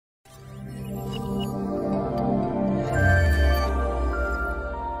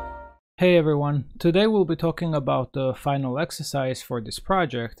Hey everyone, today we'll be talking about the final exercise for this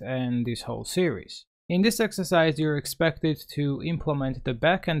project and this whole series. In this exercise, you're expected to implement the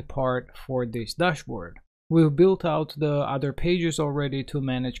backend part for this dashboard. We've built out the other pages already to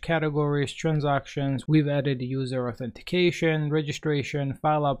manage categories, transactions, we've added user authentication, registration,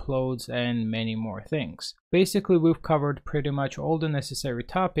 file uploads, and many more things. Basically, we've covered pretty much all the necessary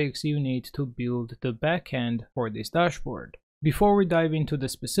topics you need to build the backend for this dashboard. Before we dive into the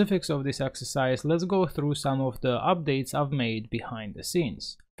specifics of this exercise, let's go through some of the updates I've made behind the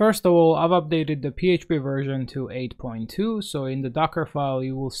scenes. First of all, I've updated the PHP version to 8.2, so in the Docker file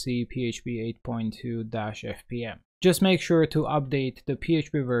you will see PHP 8.2-fpm. Just make sure to update the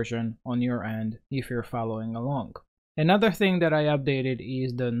PHP version on your end if you're following along. Another thing that I updated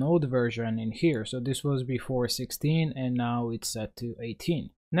is the node version in here, so this was before 16 and now it's set to 18.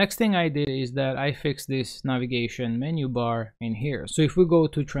 Next thing I did is that I fixed this navigation menu bar in here. So if we go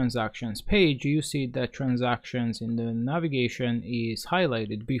to transactions page, you see that transactions in the navigation is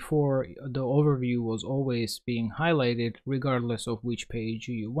highlighted. Before, the overview was always being highlighted regardless of which page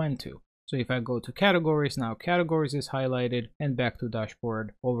you went to. So if I go to categories, now categories is highlighted, and back to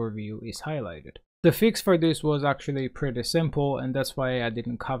dashboard, overview is highlighted. The fix for this was actually pretty simple, and that's why I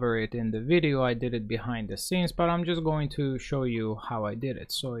didn't cover it in the video. I did it behind the scenes, but I'm just going to show you how I did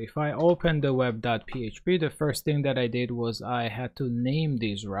it. So if I open the web.php, the first thing that I did was I had to name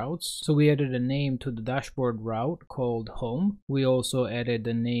these routes. So we added a name to the dashboard route called home. We also added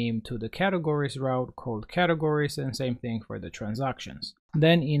the name to the categories route called categories, and same thing for the transactions.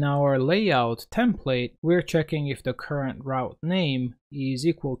 Then in our layout template, we're checking if the current route name is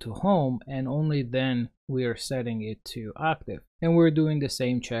equal to home, and only then we're setting it to active. And we're doing the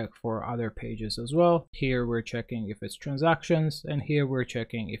same check for other pages as well. Here we're checking if it's transactions, and here we're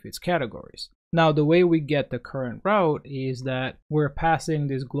checking if it's categories. Now the way we get the current route is that we're passing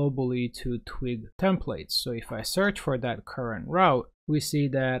this globally to Twig templates. So if I search for that current route, we see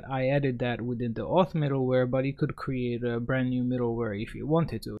that I added that within the auth middleware, but you could create a brand new middleware if you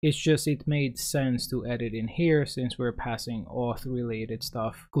wanted to. It's just it made sense to add it in here since we're passing auth related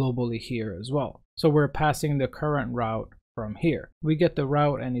stuff globally here as well. So we're passing the current route from here. We get the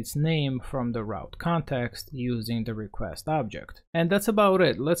route and its name from the route context using the request object. And that's about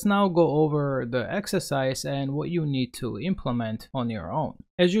it. Let's now go over the exercise and what you need to implement on your own.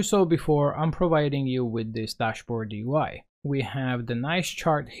 As you saw before, I'm providing you with this dashboard UI. We have the nice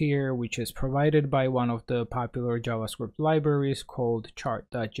chart here, which is provided by one of the popular JavaScript libraries called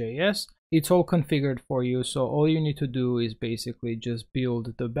charts.js. It's all configured for you, so all you need to do is basically just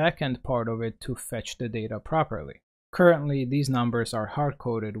build the backend part of it to fetch the data properly. Currently, these numbers are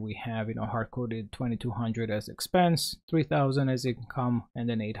hard-coded. We have, hard-coded 2200 as expense, 3000 as income, and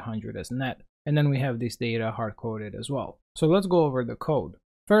then 800 as net. And then we have this data hard-coded as well. So let's go over the code.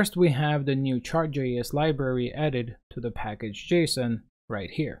 First, we have the new chart.js library added to the package JSON right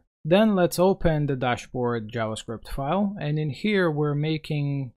here. Then let's open the dashboard JavaScript file, and in here we're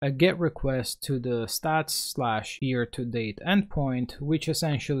making a GET request to the stats/year-to-date endpoint, which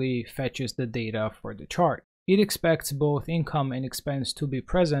essentially fetches the data for the chart. It expects both income and expense to be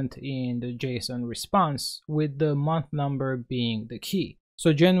present in the JSON response, with the month number being the key.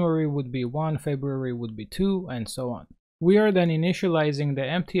 So January would be 1, February would be 2, and so on. We are then initializing the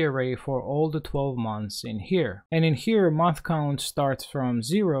empty array for all the 12 months in here. And in here, month count starts from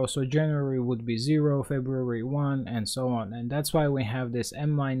 0, so January would be 0, February 1, and so on. And that's why we have this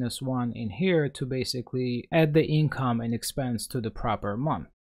m-1 in here to basically add the income and expense to the proper month.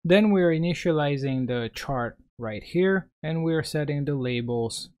 Then we're initializing the chart right here, and we're setting the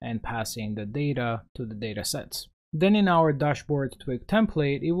labels and passing the data to the data sets. Then in our dashboard Twig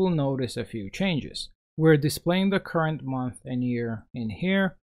template, it will notice a few changes. We're displaying the current month and year in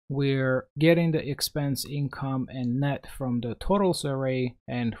here. We're getting the expense, income, and net from the totals array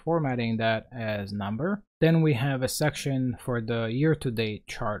and formatting that as number. Then we have a section for the year-to-date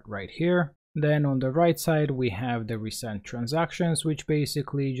chart right here. Then on the right side, we have the recent transactions, which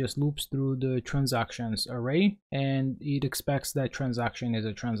basically just loops through the transactions array, and it expects that transaction is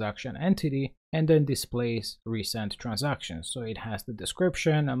a transaction entity, and then displays recent transactions. So it has the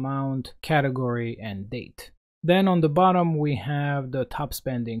description, amount, category, and date. Then on the bottom, we have the top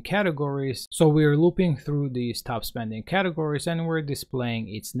spending categories. So we're looping through these top spending categories, and we're displaying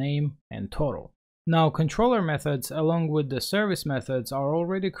its name and total. Now, controller methods along with the service methods are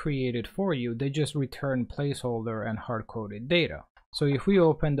already created for you. They just return placeholder and hard-coded data. So if we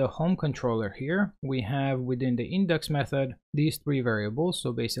open the home controller here, we have within the index method these three variables.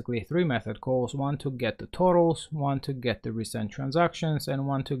 So basically three method calls, one to get the totals, one to get the recent transactions, and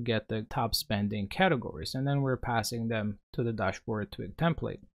one to get the top spending categories. And then we're passing them to the dashboard twig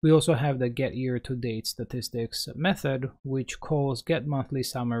template. We also have the get year to date statistics method, which calls get monthly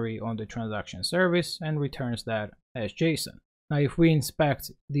summary on the transaction service and returns that as JSON. Now, if we inspect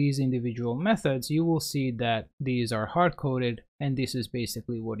these individual methods, you will see that these are hard-coded, and this is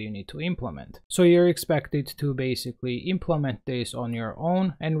basically what you need to implement. So you're expected to basically implement this on your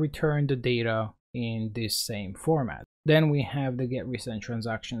own and return the data in this same format. Then we have the get recent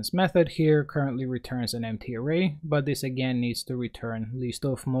transactions method here, currently returns an empty array, but this again needs to return list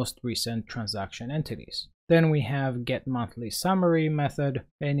of most recent transaction entities. Then we have get monthly summary method,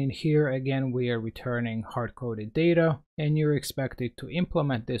 and in here again we are returning hard-coded data, and you're expected to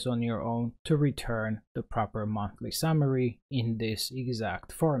implement this on your own to return the proper monthly summary in this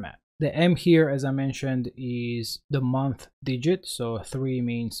exact format. The M here, as I mentioned, is the month digit, so 3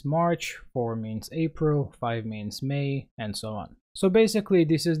 means March, 4 means April, 5 means May, and so on. So basically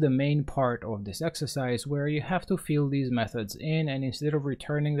this is the main part of this exercise where you have to fill these methods in, and instead of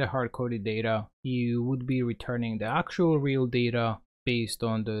returning the hard-coded data, you would be returning the actual real data based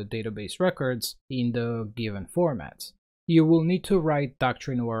on the database records in the given formats. You will need to write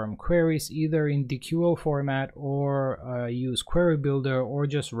doctrine ORM queries either in DQL format or use Query Builder, or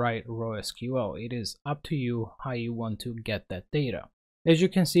just write raw SQL. It is up to you how you want to get that data. As you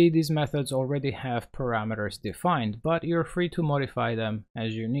can see, these methods already have parameters defined, but you're free to modify them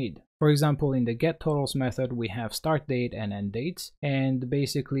as you need. For example, in the getTotals method, we have start date and end dates, and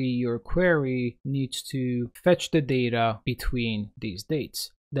basically your query needs to fetch the data between these dates.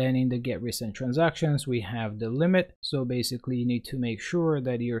 Then in the get recent transactions, we have the limit. So basically you need to make sure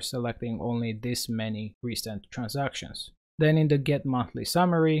that you're selecting only this many recent transactions. Then in the get monthly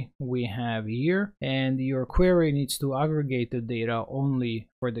summary, we have year, and your query needs to aggregate the data only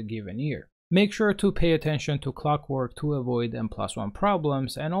for the given year. Make sure to pay attention to clockwork to avoid n+1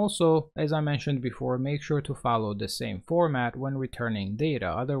 problems, and also, as I mentioned before, make sure to follow the same format when returning data,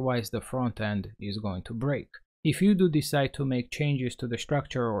 otherwise the front end is going to break. If you do decide to make changes to the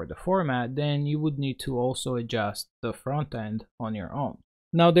structure or the format, then you would need to also adjust the front end on your own.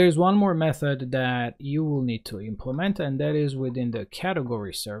 Now there's one more method that you will need to implement, and that is within the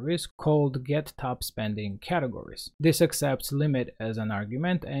category service called get top spending categories. This accepts limit as an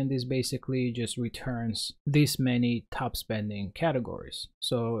argument, and this basically just returns this many top spending categories.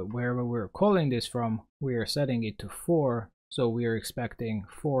 So wherever we're calling this from, we are setting it to 4. So we are expecting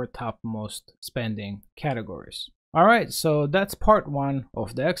 4 topmost spending categories. Alright, so that's part 1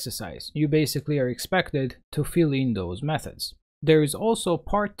 of the exercise. You basically are expected to fill in those methods. There is also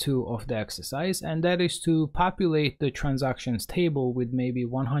part 2 of the exercise, and that is to populate the transactions table with maybe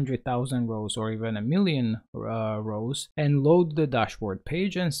 100,000 rows or even 1,000,000 rows, and load the dashboard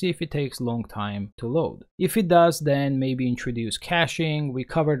page and see if it takes a long time to load. If it does, then maybe introduce caching. We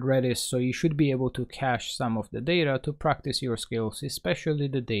covered Redis, so you should be able to cache some of the data to practice your skills, especially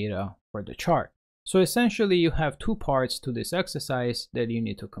the data for the chart. So essentially you have 2 parts to this exercise that you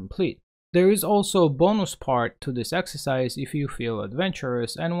need to complete. There is also a bonus part to this exercise if you feel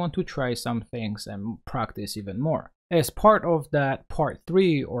adventurous and want to try some things and practice even more. As part of that part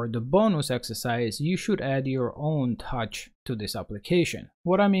 3 or the bonus exercise, you should add your own touch to this application.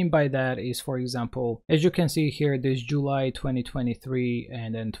 What I mean by that is, for example, as you can see here, this July 2023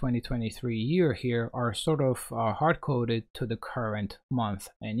 and then 2023 year here are sort of hard-coded to the current month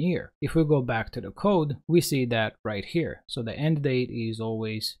and year. If we go back to the code, we see that right here. So the end date is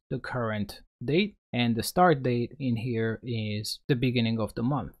always the current date, and the start date in here is the beginning of the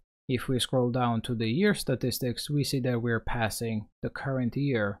month. If we scroll down to the year statistics, we see that we're passing the current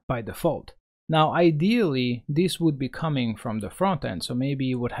year by default. Now, ideally, this would be coming from the front end. So maybe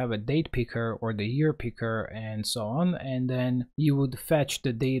you would have a date picker or the year picker and so on, and then you would fetch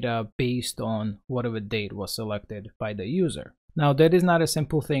the data based on whatever date was selected by the user. Now, that is not a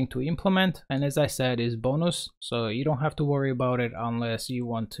simple thing to implement, and as I said, is bonus, so you don't have to worry about it unless you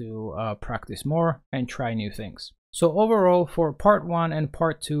want to practice more and try new things. So overall, for part 1 and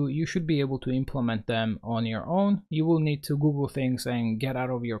part 2, you should be able to implement them on your own. You will need to Google things and get out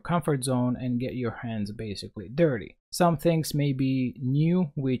of your comfort zone and get your hands basically dirty. Some things may be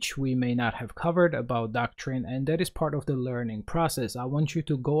new, which we may not have covered about doctrine, and that is part of the learning process. I want you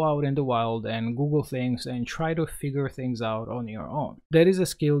to go out in the wild and Google things and try to figure things out on your own. That is a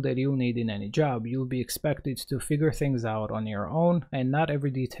skill that you'll need in any job. You'll be expected to figure things out on your own, and not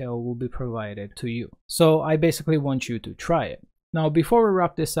every detail will be provided to you. So I basically want you to try it. Now, before we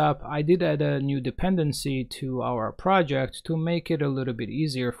wrap this up, I did add a new dependency to our project to make it a little bit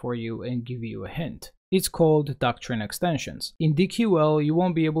easier for you and give you a hint. It's called Doctrine Extensions. In DQL, you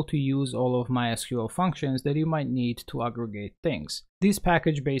won't be able to use all of MySQL functions that you might need to aggregate things. This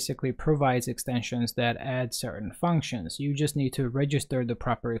package basically provides extensions that add certain functions. You just need to register the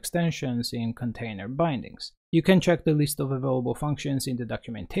proper extensions in container bindings. You can check the list of available functions in the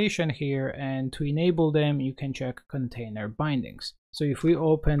documentation here, and to enable them, you can check container bindings. So if we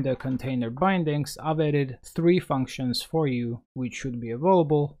open the container bindings, I've added 3 functions for you, which should be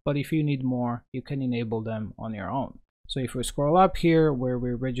available, but if you need more, you can enable them on your own. So if we scroll up here where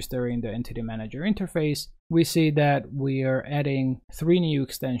we're registering the Entity Manager interface, we see that we are adding 3 new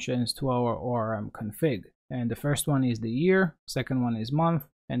extensions to our ORM config. And the first one is the year, second one is month,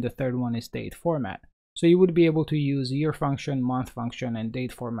 and the third one is date format. So you would be able to use year function, month function, and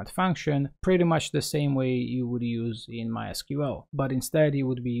date format function pretty much the same way you would use in MySQL, but instead you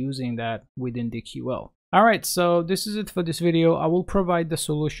would be using that within DQL. Alright, so this is it for this video. I will provide the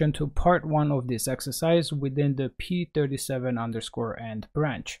solution to part 1 of this exercise within the P37_end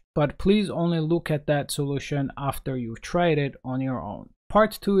branch, but please only look at that solution after you've tried it on your own.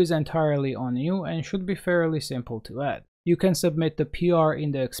 Part 2 is entirely on you and should be fairly simple to add. You can submit the PR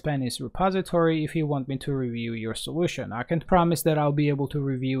in the Expanis repository if you want me to review your solution. I can't promise that I'll be able to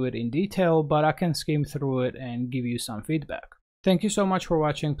review it in detail, but I can skim through it and give you some feedback. Thank you so much for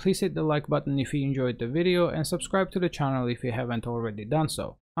watching. Please hit the like button if you enjoyed the video and subscribe to the channel if you haven't already done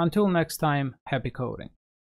so. Until next time, happy coding.